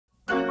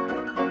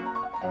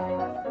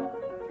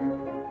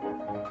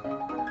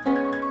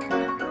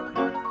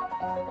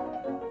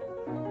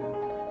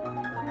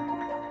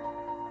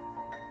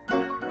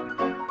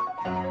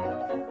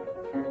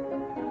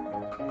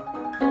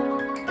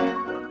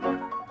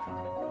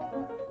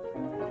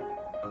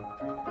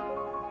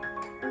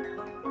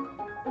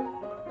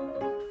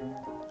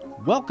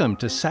Welcome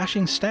to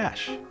Sashing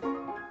Stash.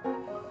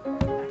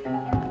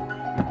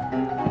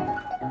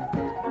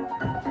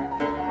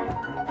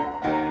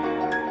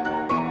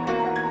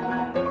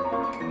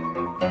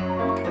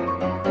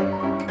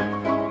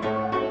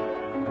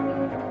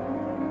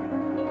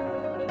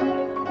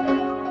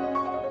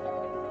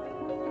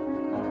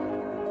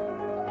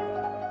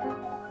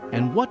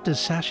 And what does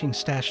Sashing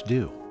Stash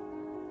do?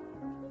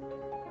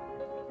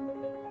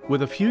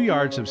 With a few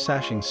yards of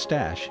Sashing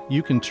Stash,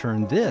 you can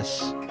turn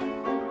this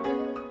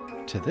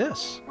to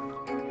this.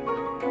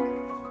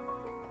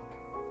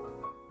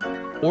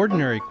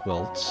 Ordinary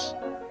quilts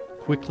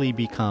quickly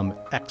become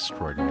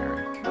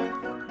extraordinary.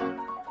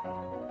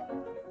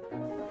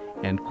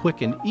 And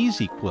quick and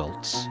easy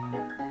quilts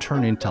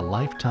turn into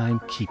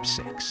lifetime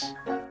keepsakes.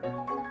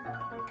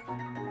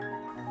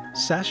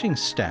 Sashing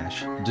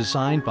Stash,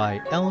 designed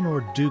by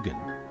Eleanor Dugan,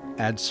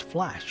 adds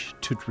flash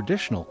to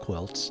traditional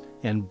quilts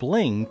and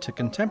bling to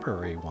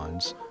contemporary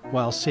ones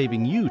while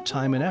saving you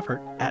time and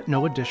effort at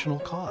no additional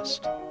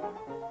cost.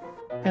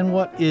 And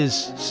what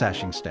is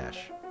Sashing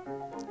Stash?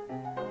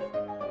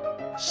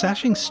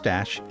 Sashing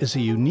Stash is a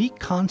unique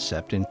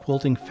concept in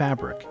quilting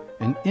fabric,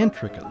 an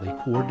intricately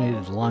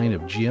coordinated line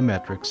of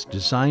geometrics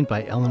designed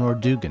by Eleanor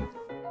Dugan.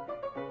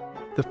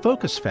 The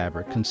focus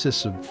fabric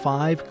consists of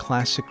 5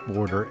 classic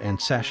border and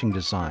sashing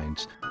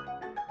designs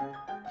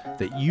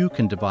that you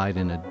can divide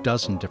in a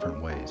dozen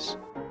different ways.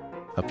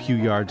 A few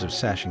yards of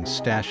Sashing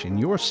Stash in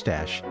your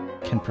stash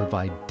can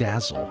provide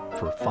dazzle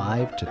for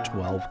 5 to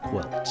 12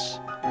 quilts.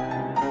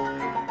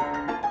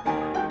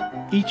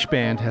 Each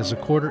band has a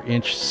 1/4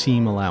 inch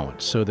seam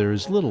allowance, so there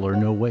is little or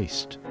no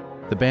waste.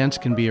 The bands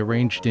can be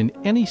arranged in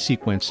any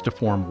sequence to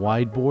form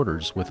wide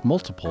borders with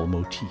multiple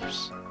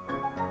motifs.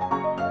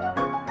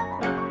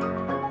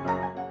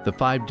 The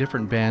 5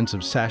 different bands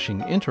of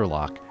sashing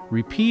interlock,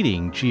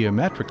 repeating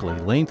geometrically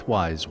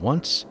lengthwise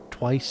once,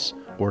 twice,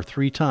 or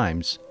 3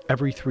 times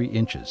every 3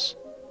 inches.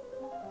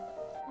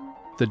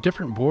 The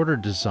different border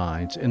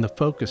designs in the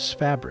focus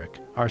fabric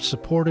are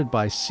supported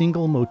by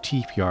single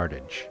motif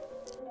yardage.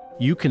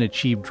 You can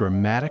achieve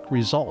dramatic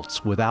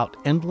results without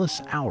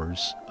endless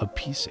hours of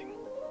piecing.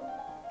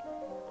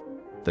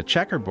 The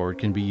checkerboard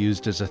can be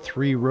used as a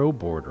 3-row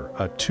border,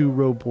 a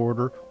 2-row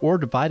border, or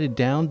divided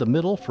down the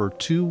middle for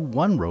 2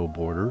 1-row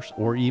borders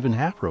or even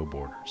half-row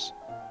borders.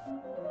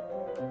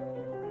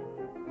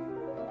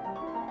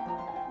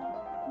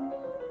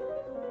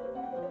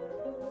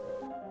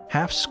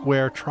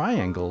 Half-square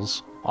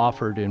triangles,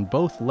 offered in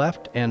both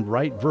left and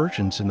right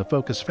versions in the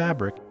focus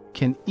fabric,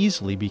 can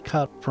easily be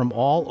cut from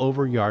all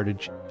over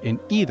yardage in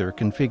either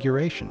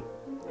configuration.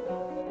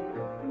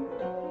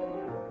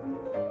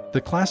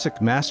 The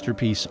classic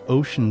masterpiece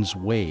Ocean's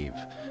Wave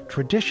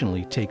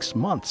traditionally takes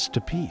months to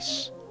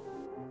piece.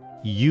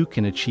 You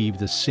can achieve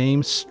the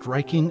same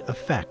striking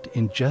effect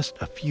in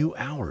just a few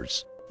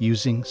hours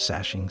using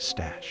Sashing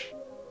Stash.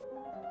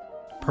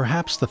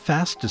 Perhaps the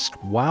fastest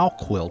wow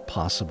quilt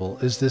possible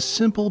is this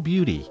simple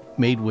beauty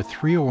made with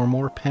 3 or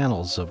more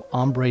panels of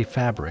ombre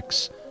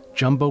fabrics,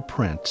 jumbo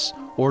prints,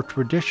 or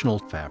traditional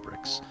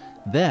fabrics,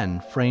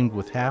 then framed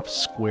with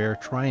half-square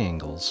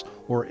triangles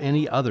or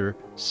any other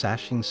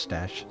Sashing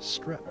Stash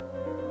strip.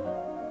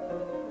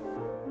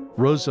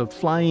 Rows of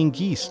flying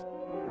geese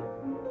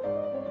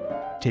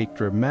take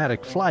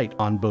dramatic flight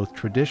on both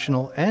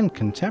traditional and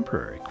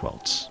contemporary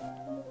quilts.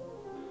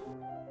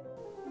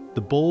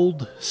 The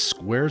bold,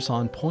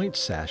 squares-on-point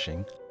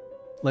sashing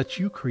lets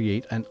you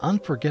create an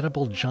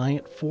unforgettable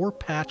giant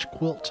 4-patch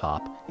quilt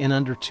top in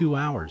under 2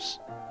 hours.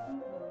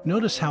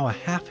 Notice how a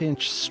 1/2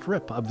 inch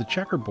strip of the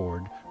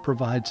checkerboard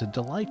provides a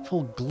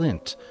delightful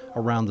glint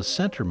around the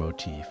center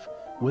motif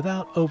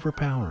without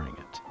overpowering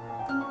it.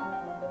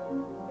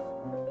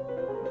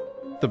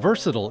 The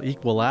versatile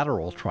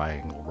equilateral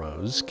triangle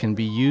rows can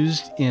be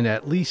used in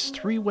at least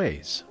 3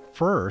 ways.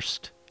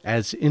 First,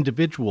 as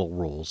individual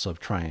rolls of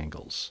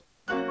triangles.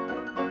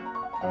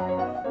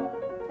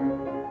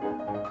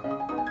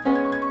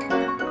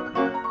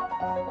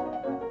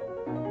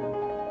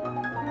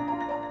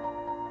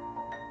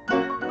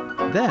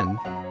 Then,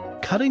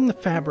 cutting the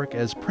fabric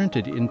as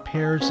printed in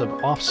pairs of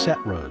offset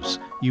rows,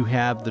 you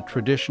have the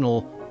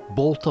traditional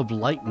bolt of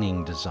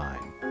lightning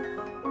design.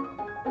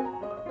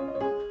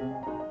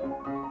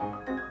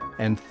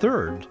 And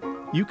third,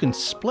 you can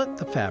split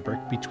the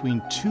fabric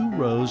between 2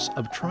 rows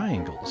of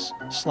triangles,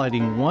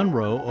 sliding 1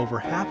 row over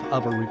half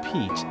of a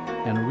repeat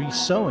and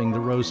re-sewing the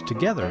rows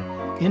together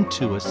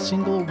into a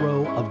single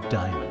row of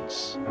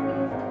diamonds.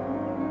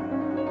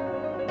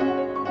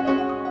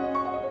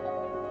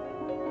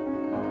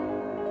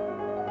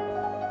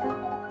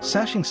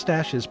 Sashing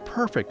Stash is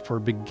perfect for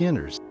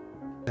beginners,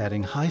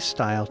 adding high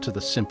style to the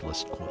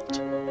simplest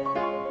quilt.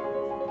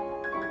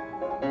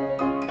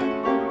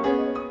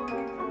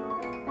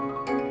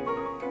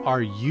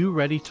 Are you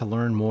ready to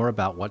learn more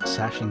about what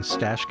Sashing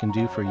Stash can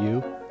do for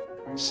you?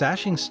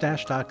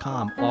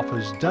 SashingStash.com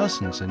offers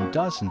dozens and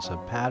dozens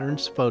of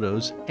patterns,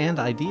 photos, and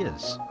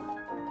ideas.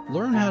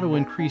 Learn how to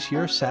increase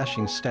your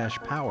Sashing Stash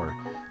power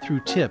through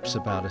tips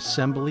about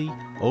assembly,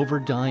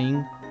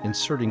 over-dyeing,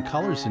 inserting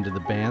colors into the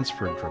bands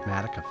for a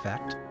dramatic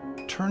effect,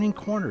 turning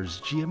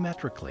corners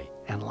geometrically,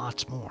 and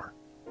lots more.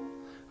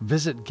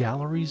 Visit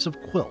galleries of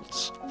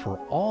quilts for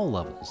all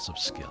levels of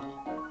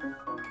skill.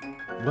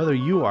 Whether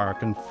you are a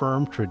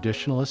confirmed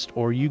traditionalist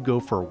or you go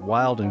for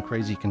wild and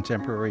crazy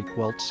contemporary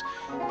quilts,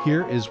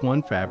 here is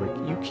one fabric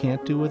you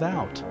can't do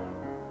without.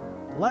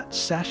 Let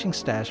Sashing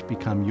Stash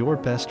become your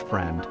best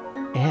friend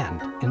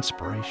and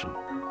inspiration.